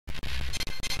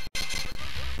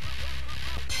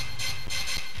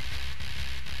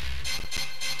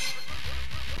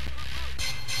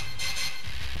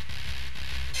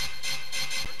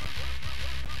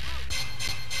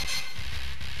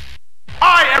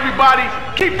everybody.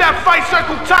 Keep that fight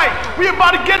circle tight. We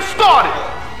about to get started.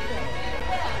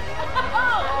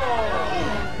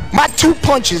 My 2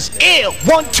 punches, ill.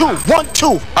 1, 2, 1,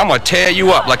 2. I'm gonna tear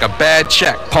you up like a bad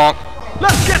check, punk.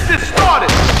 Let's get this started.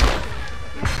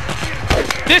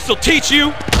 This'll teach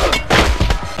you.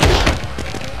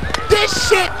 This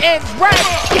shit is right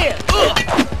here.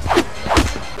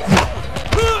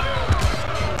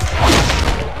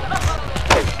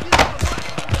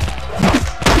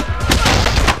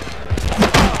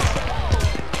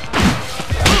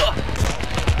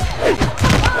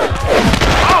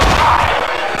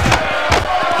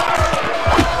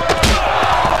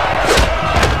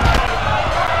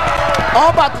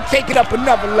 I'm about to take it up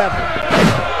another level.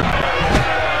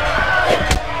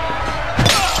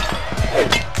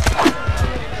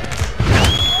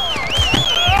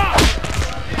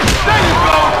 There you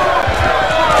go.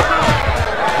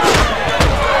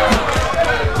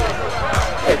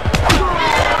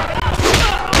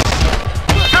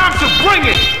 Time to bring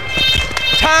it.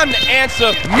 Time to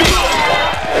answer me.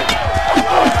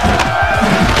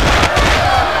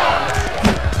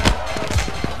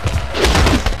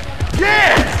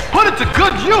 Yeah, put it to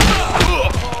good use.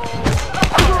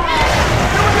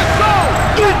 Give it go.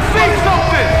 Let's see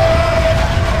something.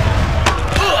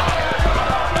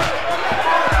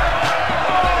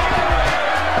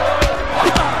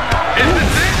 Is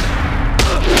this it?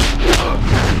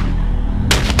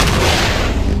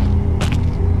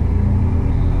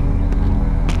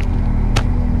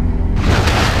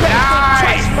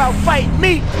 Nice. About fight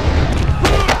me.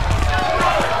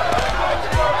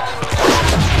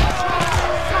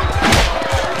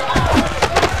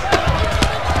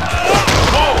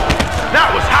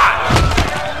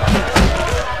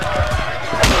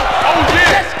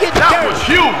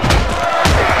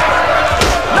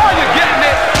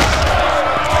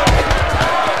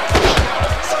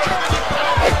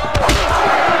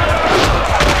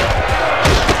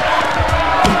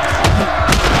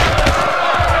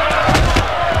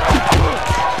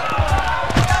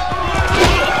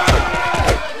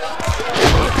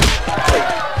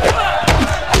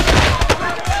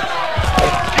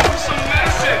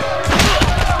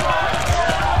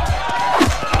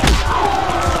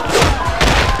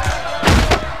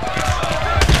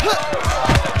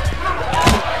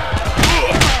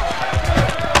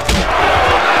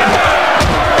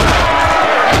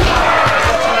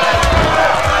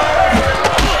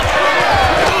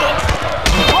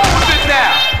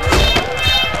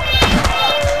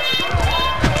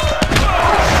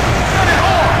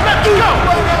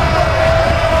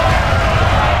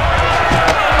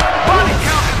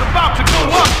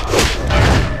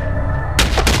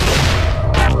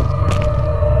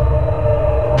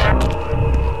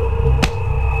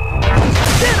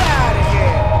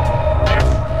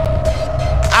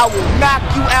 I will knock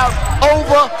you out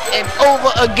over and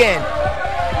over again.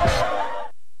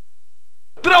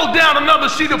 Throw down another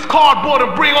sheet of cardboard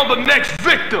and bring on the next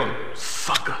victim,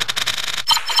 sucker.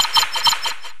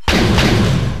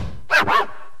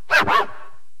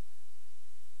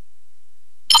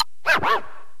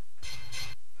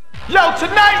 Yo,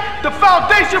 tonight, the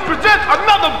Foundation presents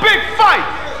another big fight.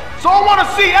 So I want to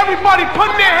see everybody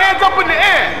putting their hands up in the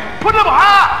air. Put them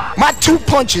high. My 2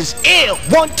 punches, ill.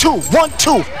 1, 2, 1,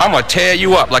 2. I'm gonna tear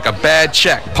you up like a bad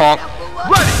check, punk.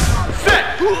 Ready,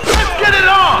 set, let's get it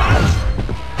on.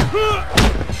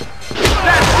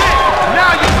 That's it.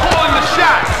 Now you're calling the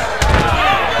shots.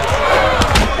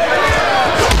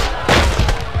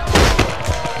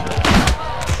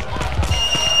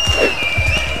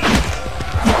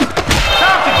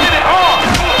 Time to get it on.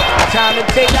 Time to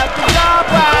take out the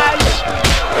garbage.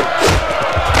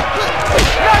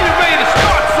 Now you're ready to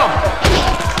start something.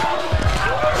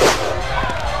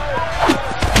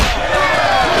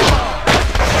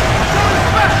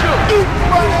 Special.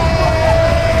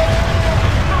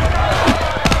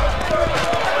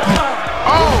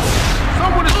 Oh,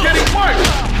 someone is getting worse.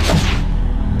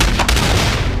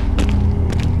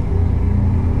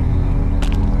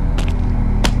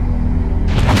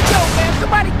 Yo, man,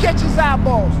 somebody catch his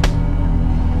eyeballs.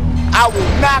 I will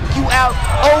knock you out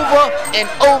over and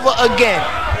over again.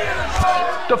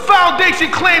 The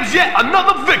Foundation claims yet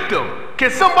another victim. Can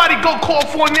somebody go call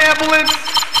for an ambulance?